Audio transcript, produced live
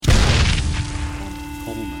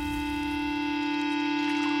Coleman.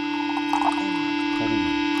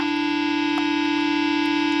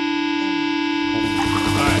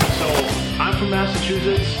 Alright, so I'm from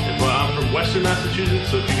Massachusetts, but I'm from Western Massachusetts,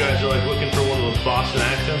 so if you guys are like looking for one of those Boston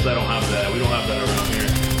accents, I don't have that. We don't have that around here.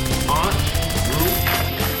 Aunt, root,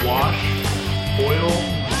 wash, oil,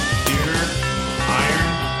 theater,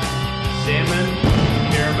 iron, salmon,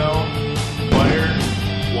 caramel, butter,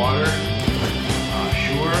 water,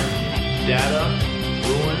 sure, data,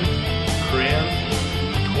 ruin, cram,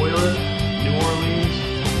 toilet, New Orleans,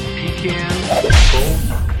 pecan, boom.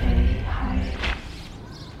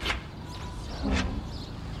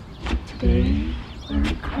 Today, we're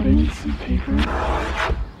cutting some paper.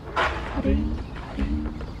 Cutting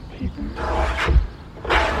paper.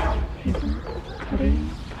 Paper, cutting,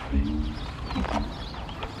 paper.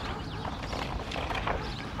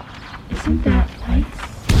 Isn't that nice?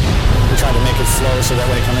 We try to make it flow so that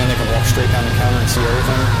when they come in, they can walk straight down the counter and see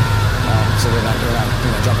everything. So they're not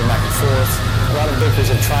jumping back and forth. A lot of bakeries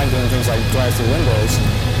have tried doing things like drive-through windows,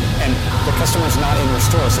 and the customer's not in your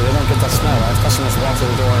store, so they don't get that smell. If customers walk through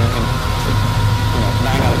the door and 9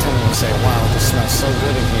 out of 10 will say, wow, this smells so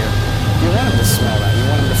good in here. You want them to smell that. You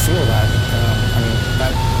want them to feel that.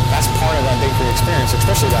 That's part of that bakery experience,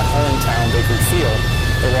 especially that hometown bakery feel.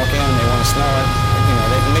 They walk in, they want to smell it.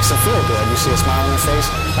 It makes them feel good. You see a smile on their face,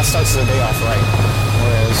 that starts their day off right.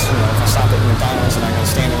 Whereas, if I stop at McDonald's and I gotta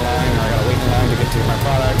stand in line, or I gotta wait in line to get to my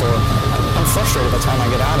product, or I'm frustrated by the time I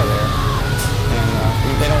get out of there.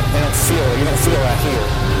 And they don't feel it. You don't feel that here.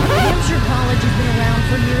 Hampshire College has been around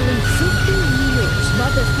for nearly 50 years,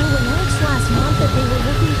 but the school announced last month that they were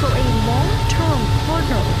looking for a long-term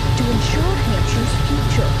partner to ensure Hampshire's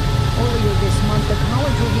future. Earlier this month, the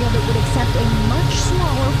college revealed it would accept a much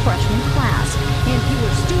smaller freshman class, and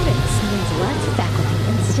fewer students means less faculty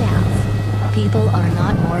and staff. People are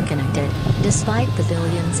not more connected, despite the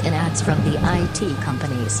billions in ads from the IT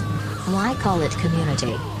companies. Why call it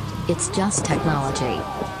community? It's just technology.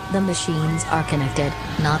 The machines are connected,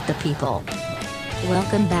 not the people.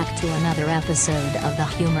 Welcome back to another episode of the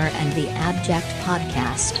Humor and the Abject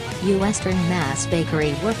podcast, you Western Mass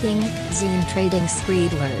Bakery working, zine trading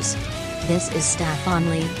Screedlers. This is Staff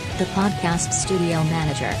Onley, the podcast studio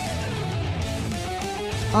manager.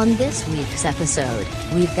 On this week's episode,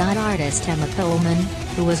 we've got artist Emma Coleman,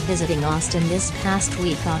 who was visiting Austin this past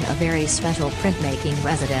week on a very special printmaking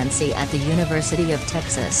residency at the University of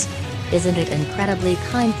Texas. Isn't it incredibly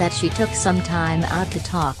kind that she took some time out to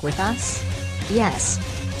talk with us? Yes.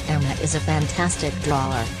 Emma is a fantastic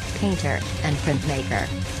drawer, painter, and printmaker.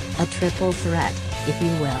 A triple threat, if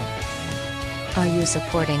you will. Are you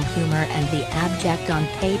supporting Humor and the Abject on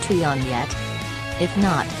Patreon yet? If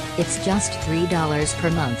not, it's just $3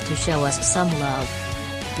 per month to show us some love.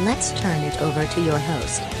 Let's turn it over to your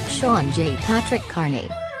host, Sean J. Patrick Carney.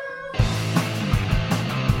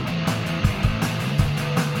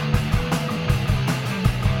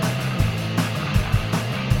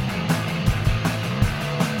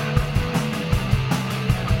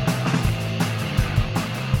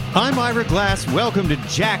 I'm Ira Glass. Welcome to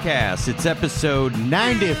Jackass. It's episode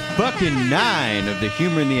 90-fucking-9 of the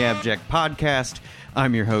Humor in the Abject podcast.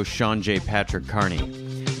 I'm your host, Sean J. Patrick Carney.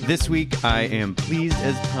 This week, I am pleased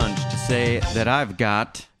as punch to say that I've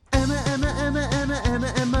got Emma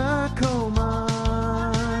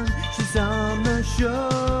Coleman. She's on the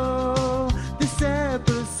show this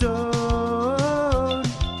episode.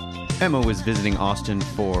 Emma was visiting Austin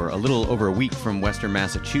for a little over a week from Western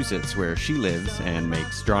Massachusetts, where she lives and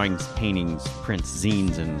makes drawings, paintings, prints,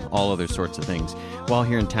 zines, and all other sorts of things. While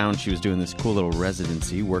here in town, she was doing this cool little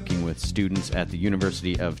residency working with students at the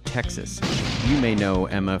University of Texas. You may know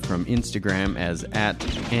Emma from Instagram as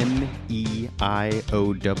 @MEIOW_mix.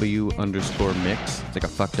 It's like a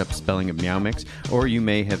fucked up spelling of Meow Mix. Or you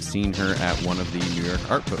may have seen her at one of the New York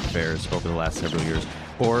art book fairs over the last several years.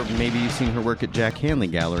 Or maybe you've seen her work at Jack Hanley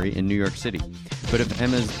Gallery in New York City. But if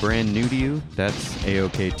Emma's brand new to you, that's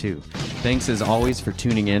A-OK too. Thanks as always for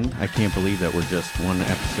tuning in. I can't believe that we're just one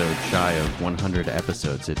episode shy of 100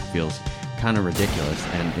 episodes. It feels kind of ridiculous,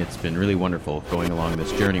 and it's been really wonderful going along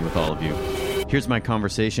this journey with all of you. Here's my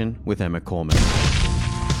conversation with Emma Coleman.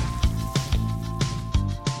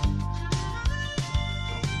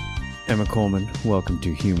 Emma Coleman, welcome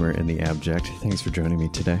to Humor in the Abject. Thanks for joining me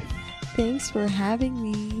today. Thanks for having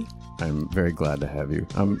me. I'm very glad to have you.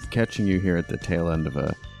 I'm catching you here at the tail end of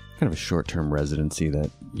a kind of a short-term residency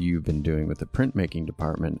that you've been doing with the printmaking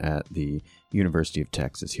department at the University of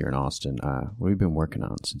Texas here in Austin. What have you been working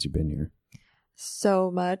on since you've been here?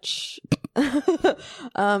 So much.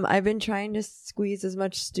 I've been trying to squeeze as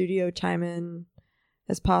much studio time in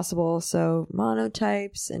as possible. So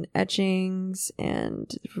monotypes and etchings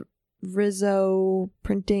and Rizzo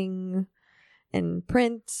printing and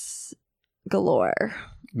prints galore.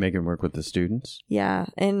 Making work with the students? Yeah,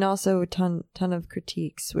 and also a ton of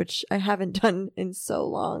critiques, which I haven't done in so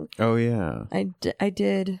long. Oh, yeah. I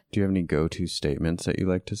did. Do you have any go-to statements that you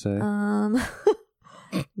like to say?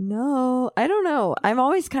 No, I don't know. I'm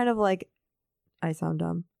always kind of like, I sound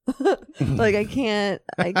dumb. Like I can't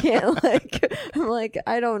like, I'm like,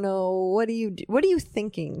 I don't know. What are you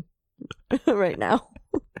thinking right now?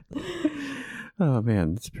 Oh,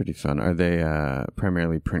 man, that's pretty fun. Are they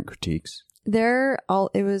primarily print critiques?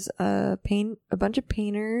 It was a bunch of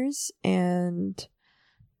painters and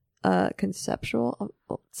conceptual,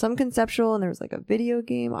 some conceptual, and there was like a video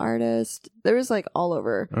game artist. There was like all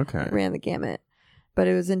over. Okay. It ran the gamut, but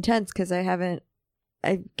it was intense because I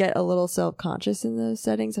get a little self-conscious in those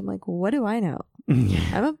settings. I'm like, what do I know?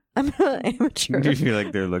 I'm an amateur. Do you feel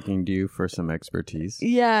like they're looking to you for some expertise?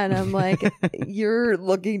 Yeah, and I'm like, you're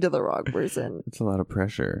looking to the wrong person. It's a lot of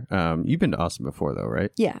pressure. You've been to Austin before, though,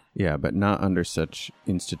 right? Yeah. Yeah, but not under such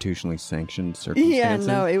institutionally sanctioned Yeah, circumstances.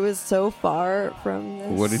 no, it was so far from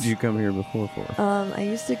this. What did you come here before for? I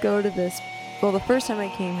used to go to this. Well, the first time I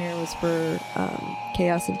came here was for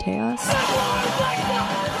Chaos and Teos.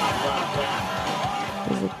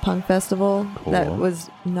 It was a punk festival that was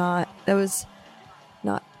not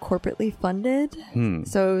corporately funded.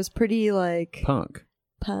 So it was pretty like punk.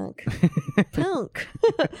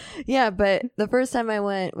 Yeah, but the first time I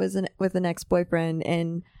went was with an ex-boyfriend,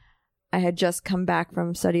 and I had just come back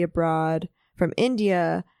from study abroad from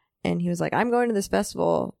India, and he was like, I'm going to this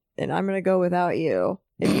festival and I'm going to go without you.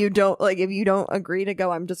 If you don't agree to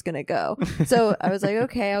go, I'm just going to go. So I was like,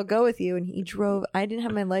 okay, I'll go with you. And he drove. I didn't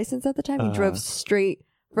have my license at the time. He drove straight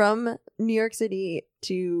from New York City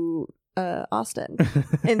to Austin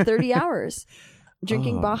in 30 hours,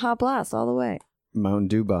 drinking Baja Blast all the way. Mountain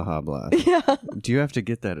Dew Baja Blast. Yeah. Do you have to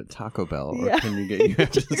get that at Taco Bell, or Yeah. can you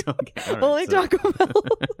have to Only Taco Bell.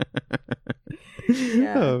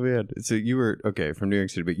 Yeah. Oh man! So you were from New York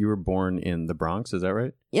City, but you were born in the Bronx. Is that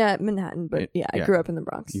right? Yeah, Manhattan, but I grew up in the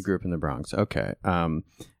Bronx. You grew up in the Bronx. Okay.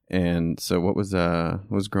 And so what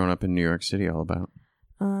was growing up in New York City all about?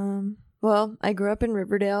 Well, I grew up in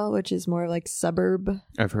Riverdale, which is more like suburb.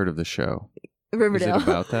 I've heard of the show. Riverdale. Is it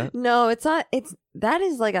about that? No, it's not. That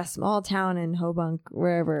is like a small town in Hobunk,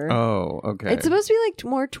 wherever. Oh, okay. It's supposed to be like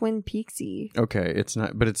more Twin Peaksy. Okay, it's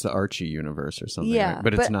not, but it's the Archie universe or something. Yeah, right?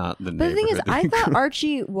 But it's not the. But the thing is, neighborhood that I you thought grew up-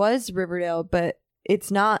 Archie was Riverdale, but it's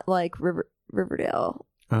not like Riverdale.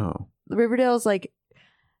 Oh, Riverdale's like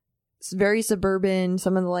it's very suburban.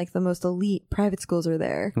 Some of the most elite private schools are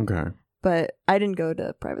there. okay. But I didn't go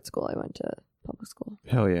to private school. I went to public school.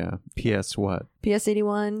 Hell yeah. PS what? PS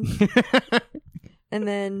 81. And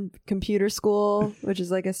then computer school, which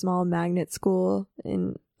is like a small magnet school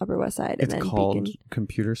in Upper West Side. It's and then called Beacon.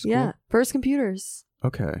 computer school? Yeah. First Computers.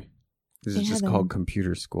 Okay. This is Yeah, just then- called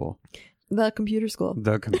computer school. The computer school.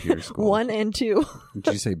 The computer school. 1 and 2.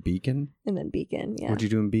 Did you say Beacon? And then Beacon, yeah. What'd you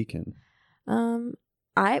do in Beacon?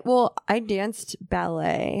 I danced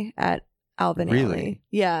ballet at Alvin Really? Ailey.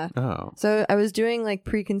 Yeah. Oh. So I was doing like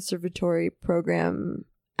pre-conservatory program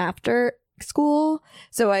after school.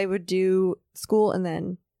 So I would do school and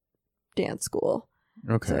then dance school.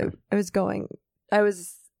 Okay. So it was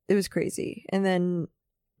crazy. And then,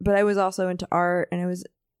 but I was also into art, and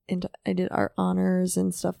I did art honors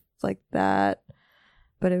and stuff like that.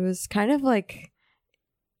 But it was kind of like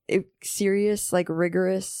serious, like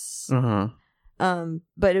rigorous. Uh-huh.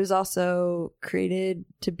 But it was also created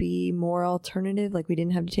to be more alternative. Like we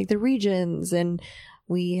didn't have to take the regions, and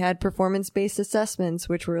we had performance-based assessments,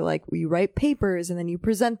 which were like we write papers and then you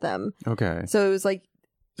present them. Okay. So it was like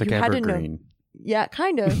It's like you had to Evergreen. know. Yeah,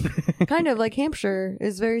 kind of like Hampshire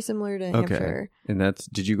is very similar to Hampshire. And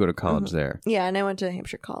did you go to college there? Yeah, and I went to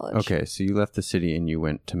Hampshire College. Okay, so you left the city and you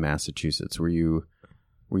went to Massachusetts. Were you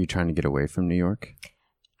trying to get away from New York?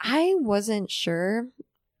 I wasn't sure.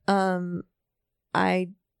 I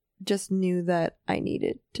just knew that I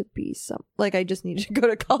needed to be I just needed to go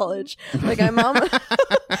to college. Like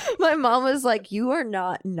my mom was like, you are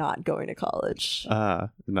not going to college.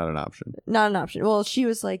 Not an option. Not an option. Well, she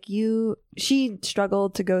was like, she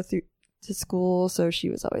struggled to go through to school. So she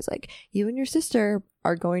was always like, you and your sister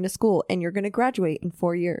are going to school and you're going to graduate in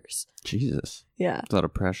 4 years. Jesus. Yeah. It's a lot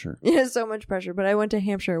of pressure. Yeah, so much pressure. But I went to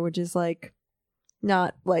Hampshire, which is like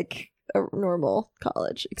not like a normal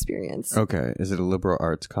college experience. Okay. Is it a liberal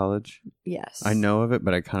arts college? Yes. I know of it,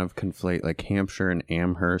 but I kind of conflate like Hampshire and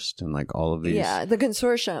Amherst and like all of these. Yeah, the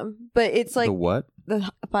consortium. But it's like the what?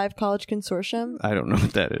 the 5 college consortium. I don't know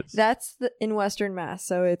what that is. That's in Western Mass.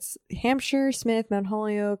 So it's Hampshire, Smith, Mount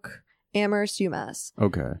Holyoke, Amherst, UMass.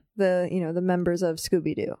 Okay. The members of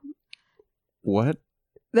Scooby-Doo. What?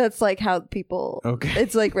 That's like how people. Okay.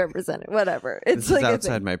 It's like represented. Whatever. It's This like is a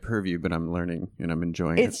outside thing. my purview, but I'm learning and I'm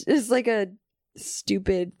enjoying It's it. just like a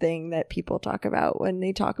stupid thing that people talk about when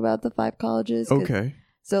they talk about the 5 colleges. 'cause- Okay.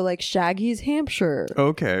 So like Shaggy's Hampshire.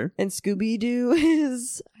 Okay. And Scooby-Doo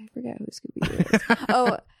is... I forget who Scooby-Doo is.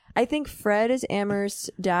 Oh, I think Fred is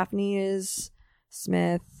Amherst. Daphne is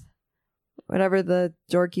Smith. Whatever the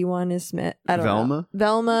dorky one is Smith. I don't Velma? know.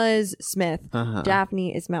 Velma is Smith. Uh-huh.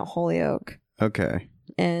 Daphne is Mount Holyoke. Okay.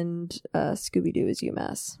 And Scooby-Doo is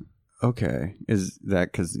UMass. Okay. Is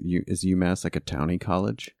that because is UMass like a townie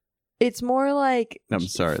college? It's more like... I'm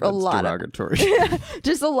sorry, a that's lot derogatory.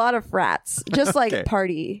 just a lot of frats. Just like Okay.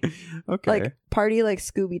 party. Okay. Like party like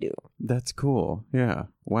Scooby-Doo. That's cool. Yeah.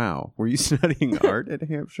 Wow. Were you studying art at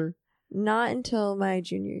Hampshire? Not until my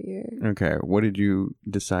junior year. Okay. What did you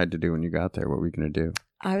decide to do when you got there? What were you going to do?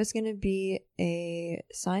 I was going to be a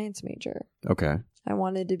science major. Okay. I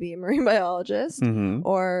wanted to be a marine biologist Mm-hmm.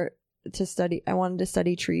 or I wanted to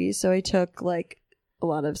study trees. So I took like a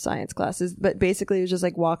lot of science classes, but basically it was just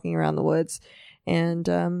like walking around the woods and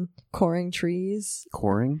coring trees.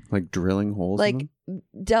 Coring? Like drilling holes in Like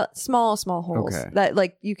them? small holes Okay. that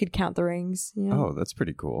like you could count the rings. You know? Oh, that's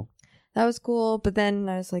pretty cool. That was cool. But then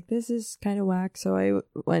I was like, this is kind of whack. So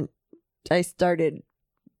I started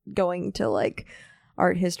going to like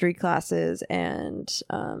art history classes and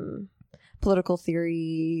political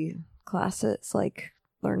theory classes, like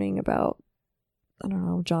learning about, I don't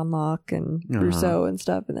know, John Locke and Uh-huh. Rousseau and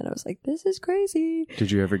stuff. And then I was like, this is crazy.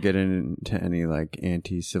 Did you ever get into any like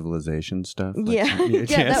anti-civilization stuff? Like Yeah. some Yeah.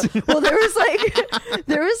 EHS? Well, there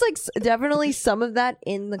was like definitely some of that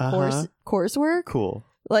in the coursework. Cool.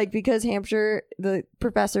 Like, because Hampshire, the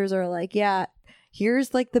professors are like, yeah,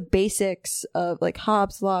 here's like the basics of like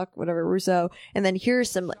Hobbes, Locke, whatever, Rousseau, and then here's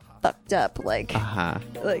some like fucked up like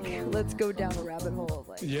let's go down a rabbit hole of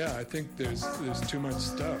like. Yeah, I think there's too much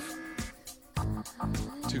stuff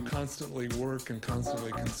to constantly work and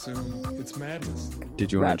constantly consume. It's madness.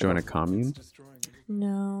 Did you want to join a commune?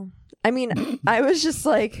 No. I mean, I was just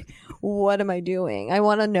like, what am I doing? I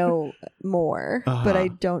want to know more, but I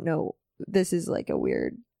don't know. This is like a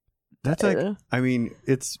weird. That's like, I mean,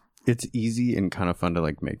 it's easy and kind of fun to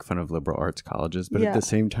like make fun of liberal arts colleges, but at the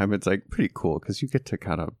same time, it's like pretty cool because you get to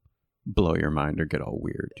kind of blow your mind or get all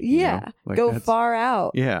weird. Yeah. Like, go far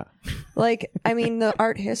out. Yeah. Like, I mean, the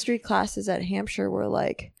art history classes at Hampshire were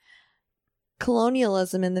like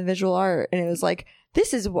colonialism in the visual art. And it was like,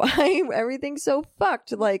 this is why everything's so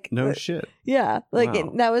fucked. Like, no shit. Yeah. Like,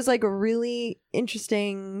 Wow. that was like a really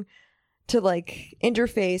interesting to like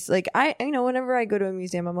interface. Like, whenever I go to a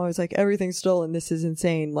museum, I'm always like, everything's stolen. This is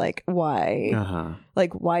insane. Like, why? Uh-huh.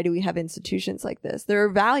 Like, why do we have institutions like this? There are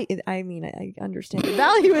value. I mean, I understand the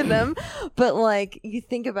value in them, but like, you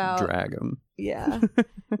think about Drag them. Yeah.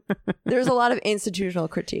 There's a lot of institutional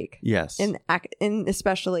critique. Yes. In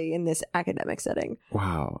especially in this academic setting.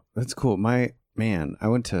 Wow. That's cool. I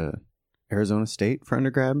went to Arizona State for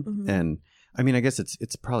undergrad, Mhm. and I mean, I guess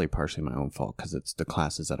it's probably partially my own fault because it's the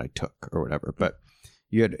classes that I took or whatever. But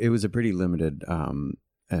it was a pretty limited,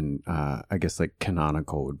 and I guess like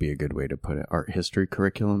canonical would be a good way to put it, art history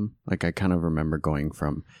curriculum. Like I kind of remember going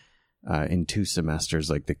from in 2 semesters,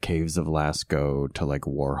 like the Caves of Lascaux to like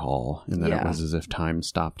Warhol, and then it was as if time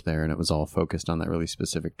stopped there, and it was all focused on that really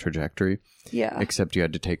specific trajectory. Yeah. Except you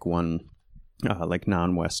had to take one like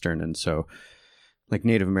non-Western, and so like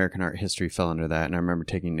Native American art history fell under that. And I remember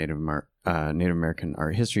taking Native American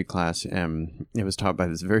art history class, and it was taught by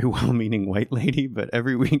this very well-meaning white lady, but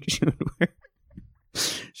every week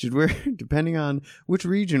she'd wear, depending on which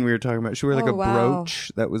region we were talking about, she'd wear like a brooch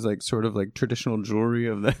that was like sort of like traditional jewelry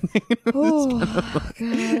of that.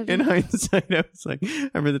 God. In hindsight, I was like, I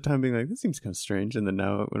remember the time being like, this seems kind of strange, and then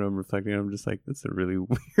now when I'm reflecting, I'm just like, that's a really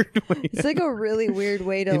weird way. It's like a really weird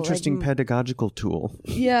way to interesting like, pedagogical tool.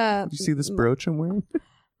 Yeah. You see this brooch I'm wearing?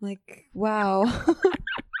 Like, wow.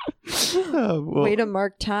 Well, way to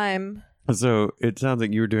mark time. So it sounds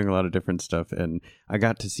like you were doing a lot of different stuff, and I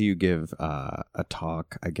got to see you give a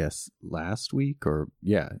talk, I guess, last week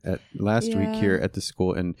last week here at the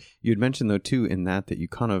school. And you had mentioned though too in that you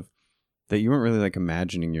kind of that you weren't really like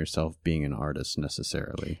imagining yourself being an artist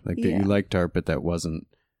necessarily, like that you liked art, but that wasn't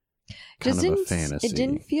kind of a fantasy. It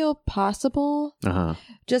didn't feel possible.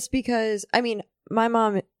 Just because, I mean, my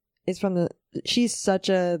mom is she's such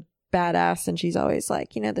a badass, and she's always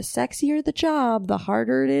like, you know, the sexier the job, the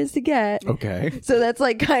harder it is to get. Okay. So that's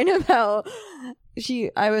like kind of how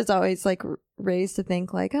I was always like raised to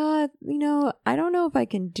think like, you know, I don't know if I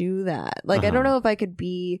can do that. Like, I don't know if I could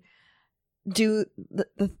do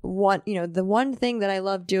the one, you know, the one thing that I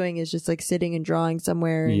love doing is just like sitting and drawing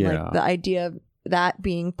somewhere. And like the idea of that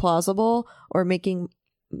being plausible or making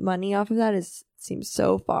money off of that seems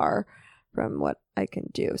so far from what I can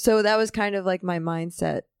do. So that was kind of like my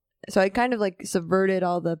mindset. So I kind of like subverted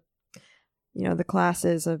all the, you know, the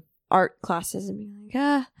classes of art classes and being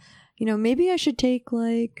like, you know, maybe I should take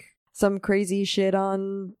like some crazy shit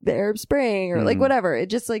on the Arab Spring or like whatever. It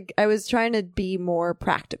just like, I was trying to be more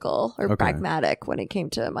practical or pragmatic when it came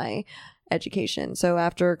to my education. So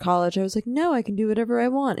after college, I was like, no, I can do whatever I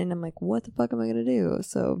want. And I'm like, what the fuck am I going to do?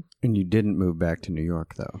 So. And you didn't move back to New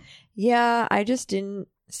York though. Yeah. I just didn't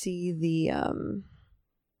see the,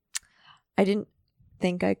 I didn't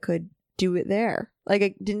think I could do it there. Like,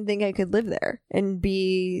 I didn't think I could live there and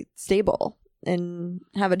be stable and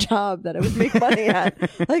have a job that I would make money at.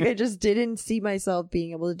 Like, I just didn't see myself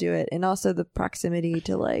being able to do it. And also the proximity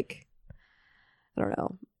to like, I don't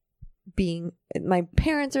know, being, my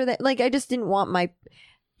parents are there. Like, I just didn't want my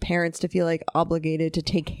parents to feel like obligated to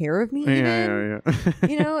take care of me. Yeah.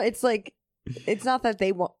 You know, it's like, it's not that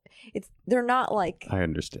they want, they're not like, I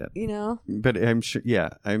understand, you know, but I'm sure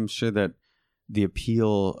that the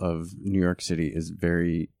appeal of New York City is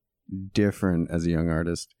very different as a young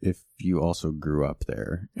artist if you also grew up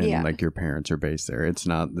there and like your parents are based there. It's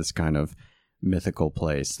not this kind of mythical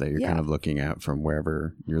place that you're kind of looking at from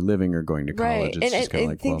wherever you're living or going to college. Right. It's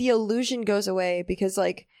and I think the illusion goes away because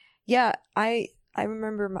like, I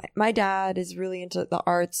remember my dad is really into the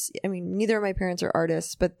arts. I mean, neither of my parents are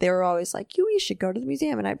artists, but they were always like, you should go to the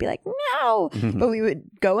museum. And I'd be like, no, but we would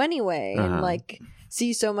go anyway and like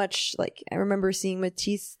see so much. Like, I remember seeing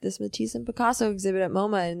Matisse and Picasso exhibit at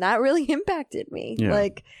MoMA, and that really impacted me. Yeah.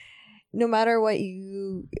 Like, no matter what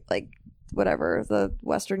you like, whatever the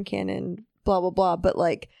Western canon, blah blah blah, but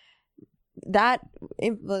like that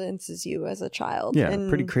influences you as a child. Yeah, and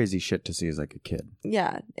pretty crazy shit to see as like a kid.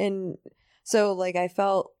 Yeah, and so like I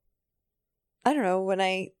felt, I don't know, when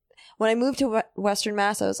I moved to Western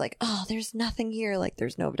Mass, I was like, oh, there's nothing here. Like,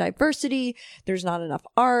 there's no diversity. There's not enough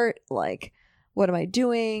art. Like, what am I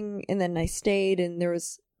doing? And then I stayed, and there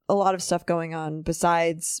was a lot of stuff going on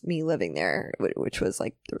besides me living there, which was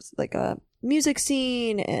like, there was like a music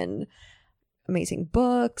scene and amazing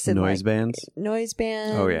books and noise bands.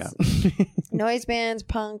 Oh yeah. Noise bands,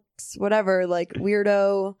 punks, whatever, like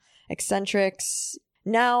weirdo, eccentrics.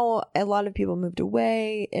 Now a lot of people moved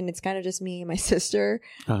away, and it's kind of just me and my sister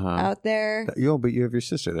out there. But you have your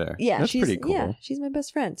sister there. Yeah, that's pretty cool. Yeah, she's my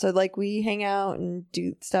best friend. So like we hang out and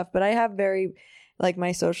do stuff, but I have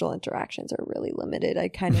my social interactions are really limited. I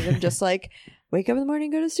kind of am just like wake up in the morning,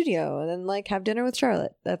 go to the studio, and then like have dinner with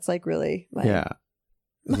Charlotte. That's like really my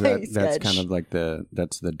that's kind of like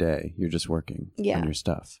that's the day. You're just working on your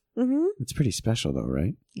stuff. Mm-hmm. It's pretty special though,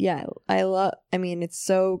 right? Yeah, I mean, it's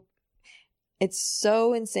so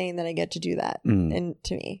insane that I get to do that. And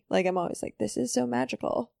to me, like, I'm always like, this is so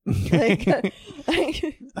magical. Like,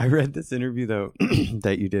 I read this interview though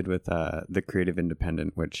that you did with the Creative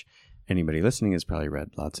Independent, which anybody listening has probably read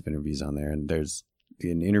lots of interviews on there. And there's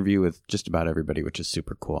an interview with just about everybody, which is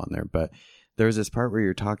super cool on there. But there's this part where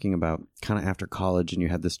you're talking about kind of after college and you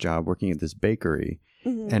had this job working at this bakery,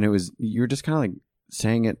 and you were just kind of like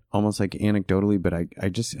saying it almost like anecdotally, but I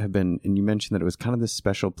just have been, and you mentioned that it was kind of this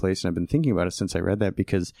special place, and I've been thinking about it since I read that,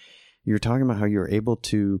 because you were talking about how you were able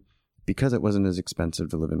to, because it wasn't as expensive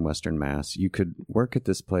to live in Western Mass, you could work at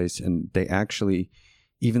this place, and they actually,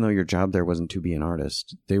 even though your job there wasn't to be an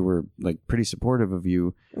artist, they were like pretty supportive of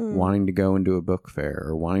you wanting to go and do a book fair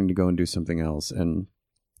or wanting to go and do something else. And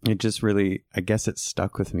it just really, I guess it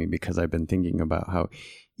stuck with me because I've been thinking about how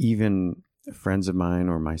even friends of mine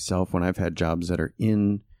or myself, when I've had jobs that are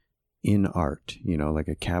in art, you know, like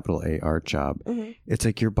a capital A art job, it's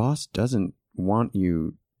like your boss doesn't want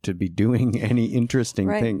you to be doing any interesting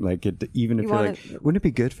thing. Like, even if you're like, wouldn't it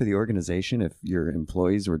be good for the organization if your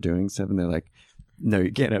employees were doing stuff? And they're like, no,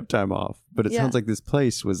 you can't have time off. But it sounds like this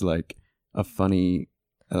place was like a funny,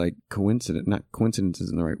 like coincidence. Not coincidence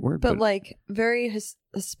isn't the right word, but like very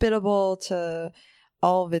hospitable to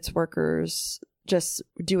all of its workers, just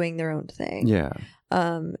doing their own thing. Yeah.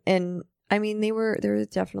 And I mean, there were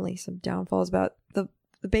definitely some downfalls about the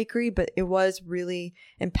bakery, but it was really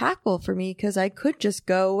impactful for me because I could just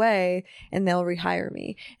go away and they'll rehire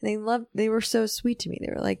me. And they were so sweet to me.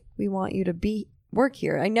 They were like, we want you to work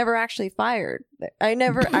here. I never actually fired. I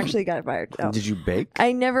never actually got fired. No. Did you bake?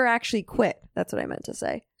 I never actually quit. That's what I meant to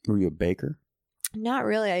say. Were you a baker? Not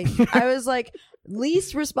really. I was like,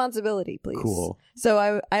 least responsibility, please. Cool.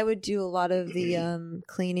 So I would do a lot of the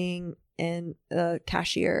cleaning and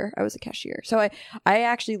cashier. I was a cashier. So I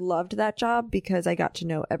actually loved that job because I got to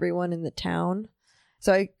know everyone in the town.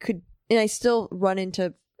 So I could, and I still run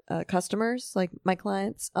into customers, like my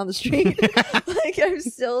clients on the street. Like I'm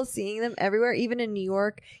still seeing them everywhere, even in New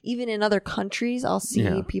York, even in other countries. I'll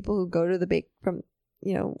see people who go to the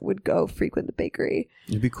would go frequent the bakery.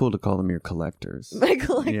 It'd be cool to call them your collectors. My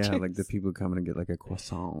collectors. Yeah, like the people who come in and get like a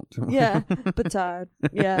croissant. Yeah, batard.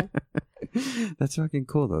 Yeah. That's fucking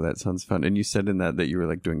cool though. That sounds fun. And you said in that you were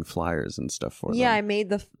like doing flyers and stuff for them. Yeah, I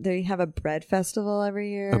made they have a bread festival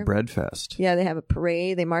every year. A bread fest. Yeah, they have a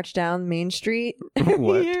parade. They march down Main Street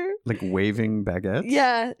every year. Like waving baguettes?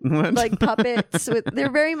 Yeah. What? Like puppets.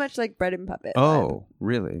 They're very much like bread and puppet. Oh,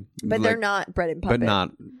 really? But they're not bread and puppet. But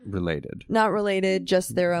not related. Not related,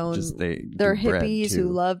 just their own. Just they're hippies who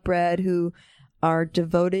love bread, who are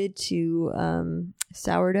devoted to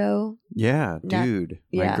sourdough. Yeah, dude.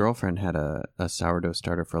 My yeah. girlfriend had a sourdough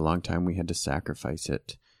starter for a long time. We had to sacrifice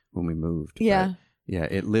it when we moved. Yeah. But yeah,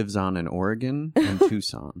 it lives on in Oregon and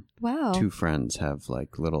Tucson. Wow. 2 friends have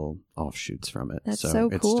like little offshoots from it. That's so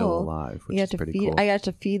cool. It's still alive, which is pretty cool. I got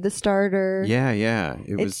to feed the starter. Yeah.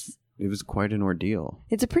 It was quite an ordeal.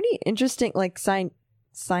 It's a pretty interesting like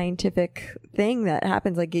scientific thing that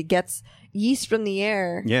happens. Like it gets yeast from the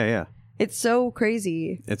air. Yeah. It's so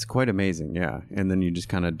crazy. It's quite amazing, yeah. And then you just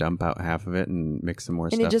kind of dump out half of it and mix some more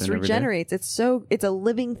stuff in. And it just regenerates. It's a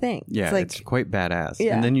living thing. Yeah, it's quite badass.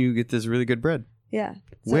 Yeah. And then you get this really good bread. Yeah.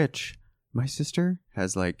 Which my sister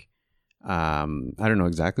has like, I don't know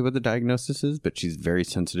exactly what the diagnosis is, but she's very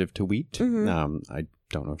sensitive to wheat. Mm-hmm. I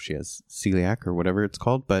don't know if she has celiac or whatever it's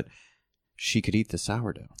called, but she could eat the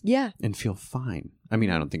sourdough. Yeah. And feel fine. I mean,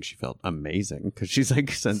 I don't think she felt amazing because she's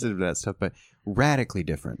like sensitive to that stuff, but radically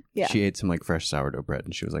different. Yeah. She ate some like fresh sourdough bread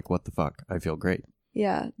and she was like, what the fuck? I feel great.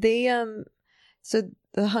 Yeah. They, so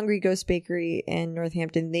the Hungry Ghost Bakery in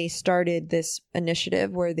Northampton, they started this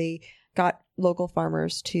initiative where they got local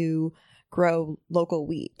farmers to grow local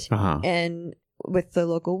wheat. And with the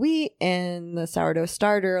local wheat and the sourdough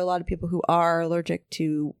starter, a lot of people who are allergic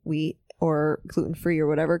to wheat or gluten-free or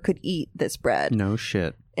whatever could eat this bread. No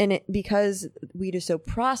shit. And because wheat is so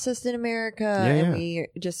processed in America and we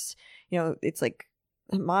just, it's like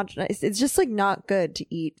homogenized. It's just like not good to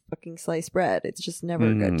eat fucking sliced bread. It's just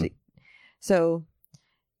never good to. So,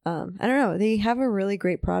 I don't know. They have a really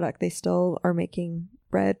great product. They still are making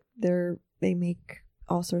bread. They make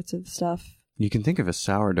all sorts of stuff. You can think of a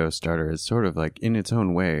sourdough starter as sort of like, in its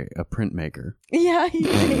own way, a printmaker. Yeah.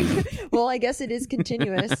 Well, I guess it is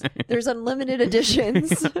continuous. There's unlimited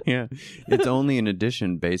editions. Yeah. It's only an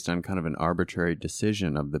edition based on kind of an arbitrary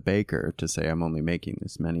decision of the baker to say, I'm only making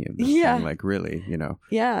this many of this thing. Like, really,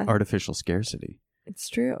 Yeah. Artificial scarcity. It's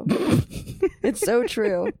true. It's so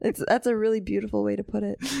true. That's a really beautiful way to put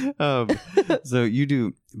it. So you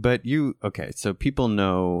do, okay. So people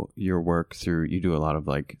know your work through, you do a lot of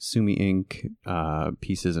like Sumi ink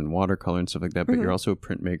pieces and watercolor and stuff like that, but you're also a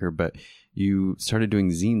printmaker, but you started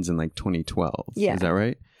doing zines in like 2012. Yeah. Is that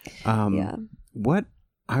right? Yeah. What,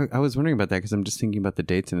 I was wondering about that because I'm just thinking about the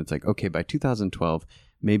dates and it's like, okay, by 2012,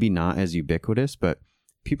 maybe not as ubiquitous, but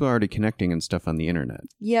people are already connecting and stuff on the internet.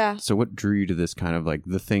 Yeah. So what drew you to this kind of like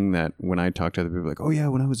the thing that when I talk to other people, like, oh yeah,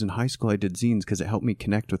 when I was in high school, I did zines because it helped me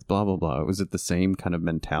connect with blah, blah, blah. Was it the same kind of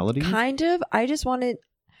mentality? Kind of. I just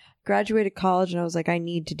graduated college and I was like, I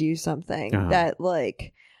need to do something that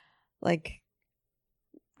like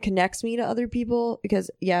connects me to other people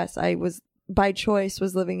because yes, I was by choice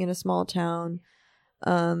was living in a small town.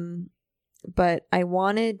 But I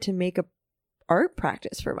wanted to make a art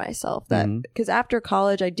practice for myself that because after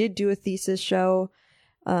college I did do a thesis show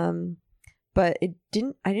but I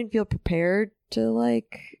didn't feel prepared to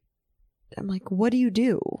I'm like, what do you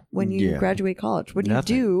do when you graduate college? What do you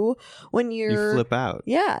do when you flip out?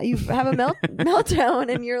 Yeah, you have a meltdown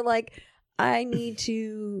and you're like, I need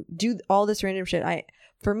to do all this random shit.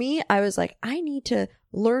 For me, I was like, I need to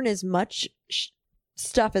learn as much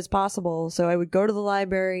stuff as possible. So I would go to the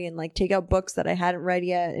library and like take out books that I hadn't read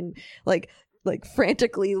yet and like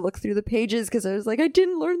frantically look through the pages because I was like, I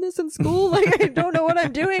didn't learn this in school. Like I don't know what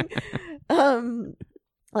I'm doing.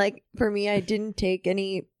 Like for me, I didn't take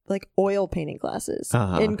any like oil painting classes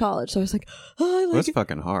in college. So I was like, oh, that's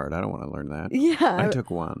fucking hard. I don't want to learn that. Yeah. I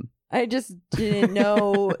took one. I just didn't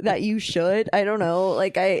know that you should. I don't know.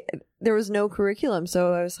 Like there was no curriculum.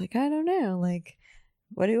 So I was like, I don't know. Like,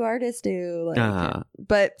 what do artists do? Like,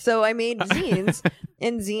 but so I made zines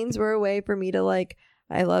and zines were a way for me to like,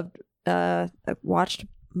 I watched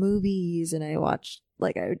movies, and I watched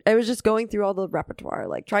like I was just going through all the repertoire,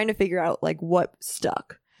 like trying to figure out like what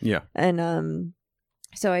stuck. Yeah. And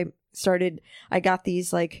so I got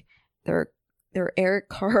these like they're Eric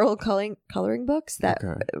Carle coloring books that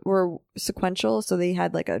were sequential, so they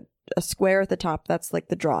had like a square at the top that's like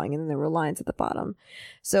the drawing, and then there were lines at the bottom.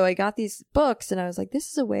 So I got these books and I was like, this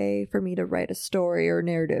is a way for me to write a story or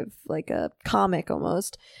narrative, like a comic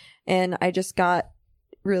almost. And I just got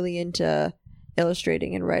really into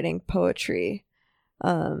illustrating and writing poetry.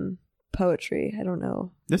 I don't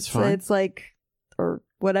know. That's fine. It's like, or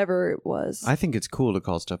whatever it was. I think it's cool to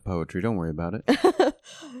call stuff poetry. Don't worry about it.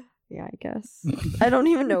 Yeah, I guess. I don't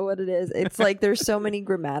even know what it is. It's like there's so many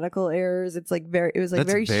grammatical errors. It's like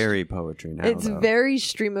That's very poetry now. It's though. very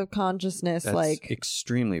stream of consciousness. That's like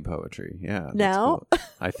extremely poetry. Yeah. That's now, cool.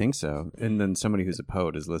 I think so. And then somebody who's a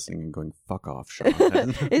poet is listening and going, "Fuck off, Sean."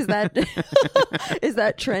 is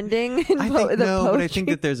that trending? In I think no, but I think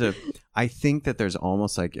that I think that there's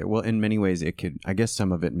almost like, well, in many ways it could. I guess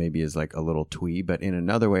some of it maybe is like a little twee, but in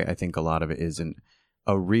another way, I think a lot of it isn't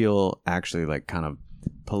a real, actually, like kind of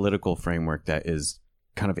political framework that is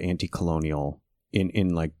kind of anti-colonial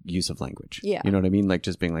in like use of language. Yeah. You know what I mean? Like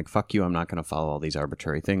just being like, fuck you, I'm not going to follow all these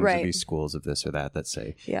arbitrary things Right. or these schools of this or that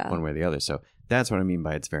say Yeah. one way or the other. So that's what I mean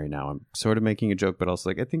by it's very now. I'm sort of making a joke, but also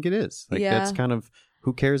like, I think it is. Like Yeah. that's kind of,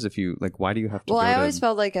 who cares if you, like, why do you have to Well, go I to- always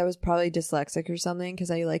felt like I was probably dyslexic or something because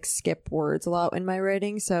I like skip words a lot in my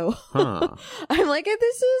writing. So Huh. I'm like,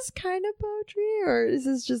 this is kind of poetry, or is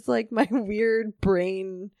this just like my weird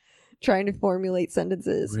brain trying to formulate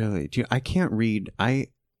sentences? Really? I can't read. I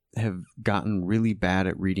have gotten really bad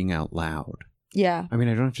at reading out loud. Yeah. I mean,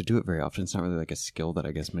 I don't have to do it very often. It's not really like a skill that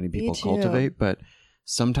I guess many people too. cultivate. But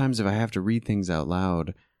sometimes if I have to read things out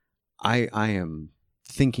loud, I am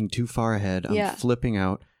thinking too far ahead. I'm Yeah. flipping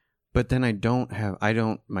out. But then I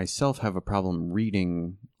don't myself have a problem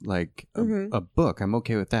reading like a book. I'm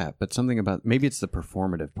okay with that. But something about, maybe it's the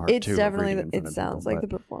performative part It's too. definitely, of reading in front it of sounds people, like but-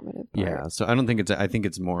 the performative part. Yeah, so I don't think I think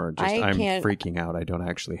it's more just I I'm can't- freaking out. I don't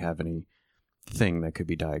actually have any thing that could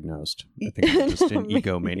be diagnosed. I think I'm just an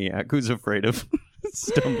egomaniac who's afraid of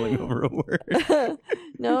stumbling over a word.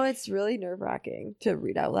 No, it's really nerve-wracking to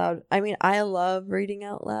read out loud. I mean, I love reading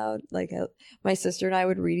out loud. Like my sister and I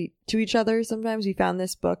would read to each other sometimes. We found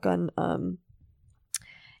this book on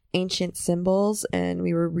ancient symbols and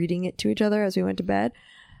we were reading it to each other as we went to bed.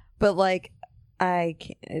 But like, I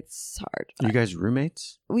can't, it's hard. You guys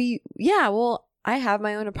roommates? Well, I have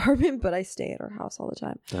my own apartment, but I stay at our house all the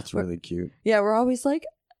time. That's We're- really cute. Yeah, we're always like,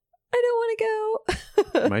 I don't want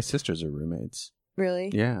to go. My sisters are roommates. Really?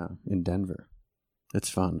 Yeah, in Denver. It's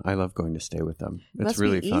fun. I love going to stay with them. It's Must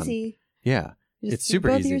really be fun. easy. Yeah. Just It's super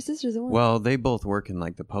both easy. of your sisters at once. Well, they both work in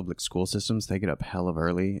like the public school systems. They get up hell of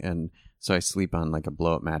early, and so I sleep on like a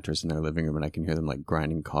blow-up mattress in their living room, and I can hear them like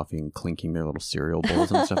grinding coffee and clinking their little cereal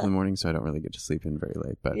bowls and stuff in the morning. So I don't really get to sleep in very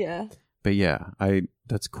late. But yeah,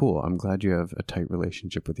 that's cool. I'm glad you have a tight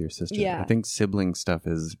relationship with your sister. Yeah. I think sibling stuff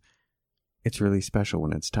it's really special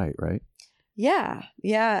when it's tight, right? Yeah.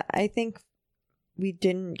 I think we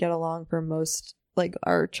didn't get along for most like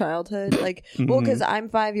our childhood. Like, well, because I'm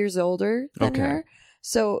 5 years older than Okay. her,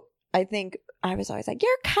 so I think I was always like,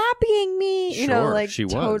 "You're copying me," you know, Sure, like she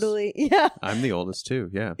was. totally. Yeah, I'm the oldest too.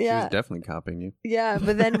 Yeah. She Yeah. was definitely copying you. yeah.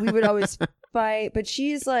 But then we would always fight. But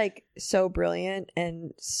she's like so brilliant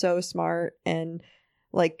and so smart and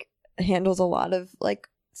like handles a lot of like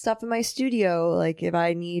stuff in my studio. Like if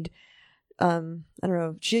I need. I don't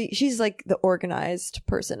know. She's like the organized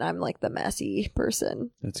person. I'm like the messy person.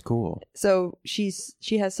 That's cool. So she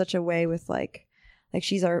has such a way with like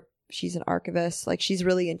she's an archivist. Like she's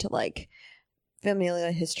really into like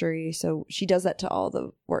familial history. So she does that to all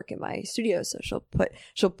the work in my studio. So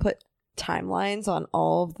she'll put timelines on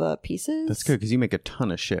all of the pieces. That's good because you make a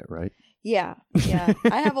ton of shit, right? Yeah.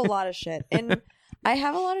 I have a lot of shit, and I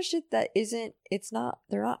have a lot of shit that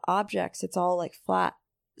they're not objects. It's all like flat.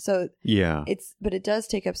 So Yeah. but it does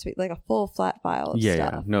take up space, like a full flat file of Yeah.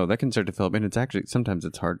 stuff. No, that can start to fill up, and it's actually sometimes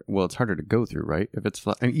it's hard. Well, it's harder to go through, right? If it's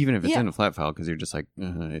flat, I mean, even if it's Yeah. in a flat file, because you're just like,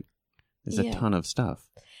 there's a Yeah. ton of stuff.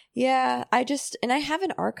 Yeah, I have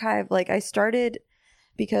an archive. Like I started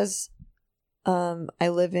because I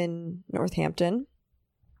live in Northampton.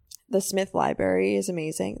 The Smith Library is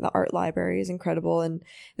amazing. The art library is incredible, and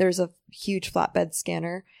there's a huge flatbed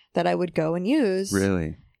scanner that I would go and use.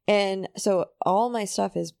 Really? And so all my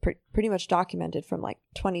stuff is pretty much documented from like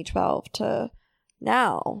 2012 to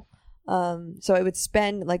now. So I would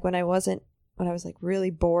spend like when I was like really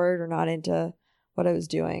bored or not into what I was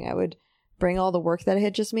doing, I would bring all the work that I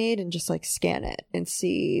had just made and just like scan it and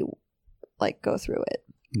see, like go through it.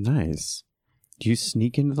 Nice. Do you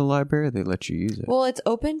sneak into the library? Or they let you use it. Well, it's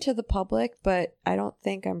open to the public, but I don't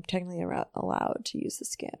think I'm technically allowed to use the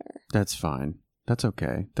scanner. That's fine. That's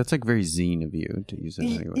okay. That's like very zine of you to use it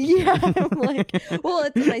anyway. Yeah, I'm like, well,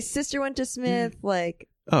 my sister went to Smith, like,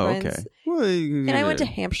 Oh, friends. okay. Well, And I went to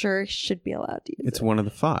Hampshire. Should be allowed to use It's it. one of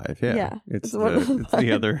the 5. Yeah. Yeah, It's one of the it's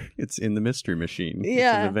the other. It's in the mystery machine.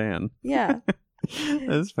 Yeah. It's in the van. Yeah.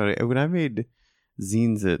 That's funny. When I made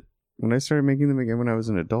zines when I started making them again when I was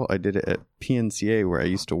an adult, I did it at PNCA where I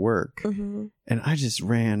used to work. Mm-hmm. And I just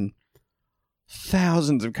ran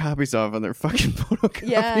thousands of copies off on their fucking photocopier.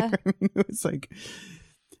 Yeah. It was like,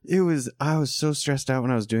 I was so stressed out when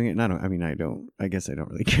I was doing it. And I guess I don't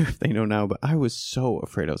really care if they know now, but I was so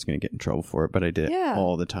afraid I was going to get in trouble for it, but I did it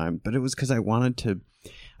all the time. But it was because I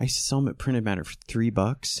used to sell them at Printed Matter for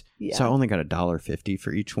 $3. Yeah. So I only got $1.50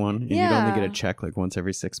 for each one. And you'd only get a check like once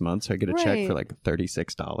every 6 months. So I get a check for like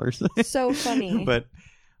 $36. So funny. But,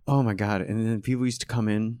 oh my God. And then people used to come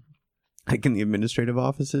in, like in the administrative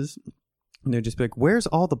offices, and they'd just be like, "Where's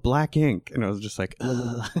all the black ink?" And I was just like,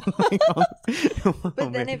 ugh.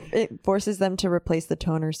 But then it forces them to replace the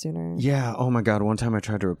toner sooner. Yeah. Oh my God. One time I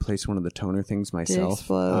tried to replace one of the toner things myself.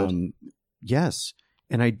 explode? Yes.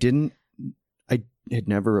 And I had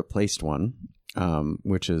never replaced one,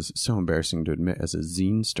 which is so embarrassing to admit as a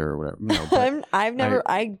zinester or whatever. No, but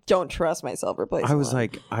I don't trust myself replacing I was one.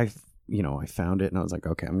 like, I found it and I was like,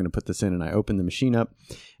 okay, I'm going to put this in. And I opened the machine up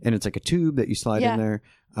and it's like a tube that you slide in there.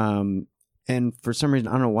 And for some reason,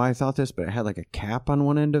 I don't know why I thought this, but it had like a cap on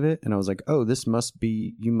one end of it. And I was like, oh,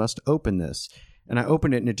 you must open this. And I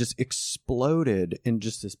opened it and it just exploded and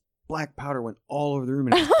just this black powder went all over the room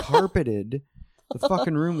and it was carpeted. The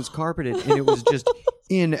fucking room was carpeted and it was just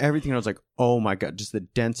in everything. And I was like, oh my God, just the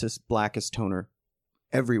densest, blackest toner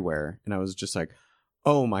everywhere. And I was just like,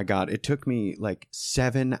 oh my God. It took me like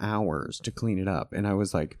 7 hours to clean it up. And I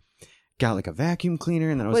was like, got like a vacuum cleaner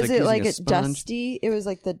and then I was like, it using like a sponge. dusty? It was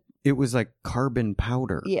like It was like carbon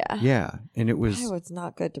powder. Yeah. Yeah. And it was. Oh, it's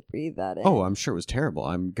not good to breathe that in. Oh, I'm sure it was terrible.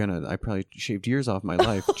 I probably shaved years off my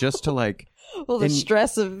life just to like. Well, the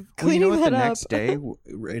stress of cleaning you know what, that the up. next day,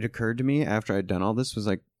 it occurred to me after I'd done all this was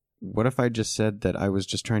like, what if I just said that I was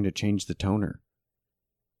just trying to change the toner?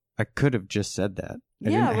 I could have just said that. I Yeah,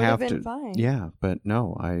 didn't it would have have been to. fine. Yeah, but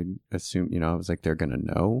no, I assumed, I was like, they're going to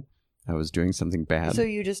know I was doing something bad. So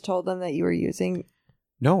you just told them that you were using.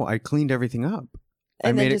 No, I cleaned everything up. I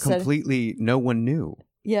And then made it just said- completely, no one knew.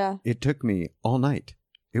 Yeah. It took me all night.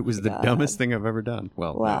 It was the God. dumbest thing I've ever done.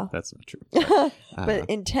 Well, Wow. no, that's not true. But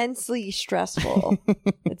intensely stressful.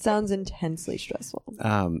 It sounds intensely stressful.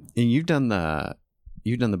 And you've done the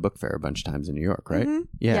book fair a bunch of times in New York, right? Mhm.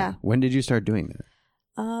 Yeah. Yeah. When did you start doing that?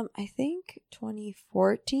 I think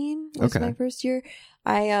 2014 was Okay. my first year.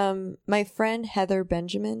 My friend Heather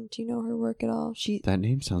Benjamin, do you know her work at all? That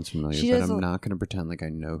name sounds familiar, she but does I'm a- not going to pretend like I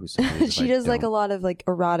know who somebody is. She does like a lot of like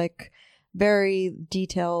erotic, very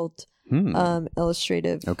detailed,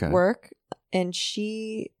 illustrative Okay. work. And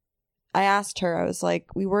I asked her, I was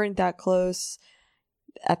like, we weren't that close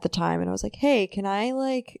at the time. And I was like, hey, can I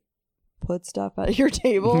like put stuff at your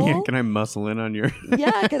table? Yeah, can I muscle in on your?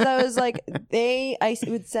 Yeah, because I was like, I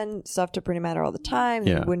would send stuff to Printed Matter all the time.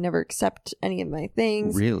 Yeah. They would never accept any of my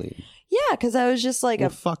things. Really? Yeah, because I was just like Well,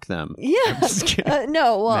 fuck them. Yeah. I'm just kidding.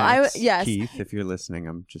 No, well, Max, yes. Keith, if you're listening,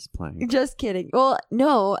 I'm just playing. Just kidding. Well,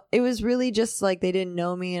 no, it was really just like they didn't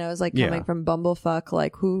know me, and I was like coming Yeah. from Bumblefuck.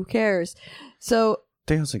 Like, who cares? So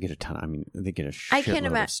They also get a ton. I mean, they get a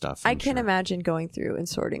shitload of stuff. I I'm can sure. imagine going through and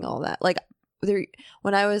sorting all that. Like,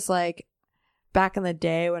 when I was like back in the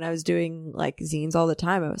day when I was doing like zines all the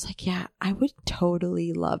time, I was like, yeah, I would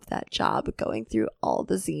totally love that job going through all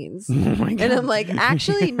the zines. Oh my God. And I'm like,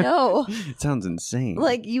 actually, no. It sounds insane.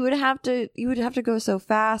 Like you would have to go so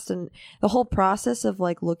fast, and the whole process of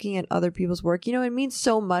like looking at other people's work, it means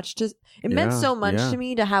so much meant so much yeah. to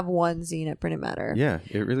me to have one zine at Printed Matter. Yeah,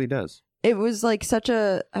 it really does. It was like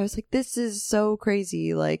I was like, this is so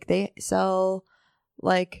crazy. Like they sell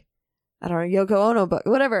like, I don't know, Yoko Ono book,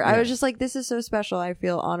 whatever. I Yeah. was just like, this is so special. I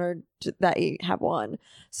feel honored that you have one.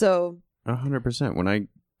 So 100%. When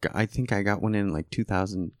I think I got one in like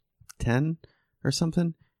 2010 or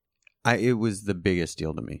something. It was the biggest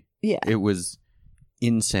deal to me. yeah. It was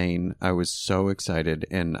insane. I was so excited,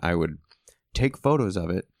 and I would take photos of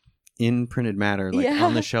it in Printed Matter, like Yeah.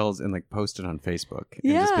 on the shelves, and like post it on Facebook,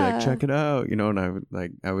 and just be Yeah. like, check it out,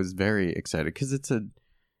 And I was very excited because it's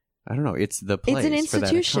I don't know, it's the place. It's an for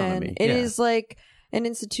that institution. economy. It Yeah. is like an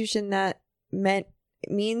institution that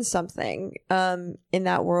means something in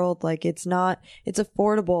that world. Like it's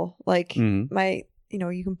affordable. Like Mhm.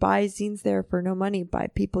 you can buy zines there for no money by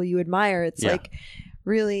people you admire. It's Yeah. like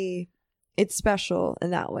really, it's special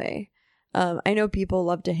in that way. I know people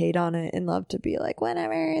love to hate on it and love to be like,